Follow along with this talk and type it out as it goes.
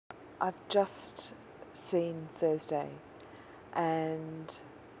I've just seen Thursday, and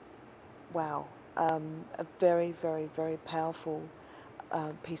wow, a very, very, very powerful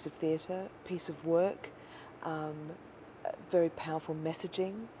piece of theatre, piece of work, very powerful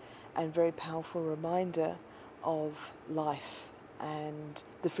messaging, and very powerful reminder of life and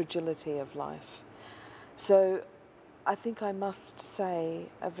the fragility of life. So I think I must say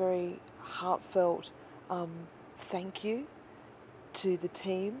a very heartfelt thank you to the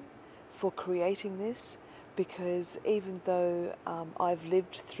team for creating this, because even though I've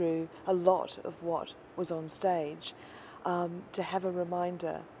lived through a lot of what was on stage, to have a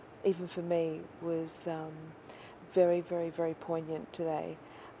reminder, even for me, was very, very, very poignant today.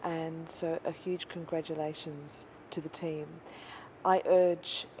 And so a huge congratulations to the team. I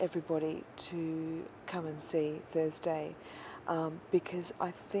urge everybody to come and see Thursday, because I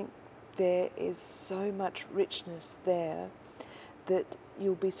think there is so much richness there that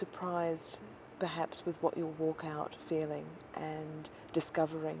you'll be surprised perhaps with what you'll walk out feeling and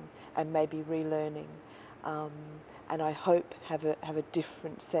discovering and maybe relearning, and I hope have a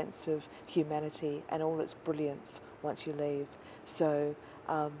different sense of humanity and all its brilliance once you leave. So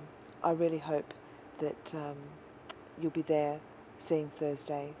I really hope that you'll be there seeing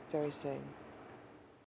Thursday very soon.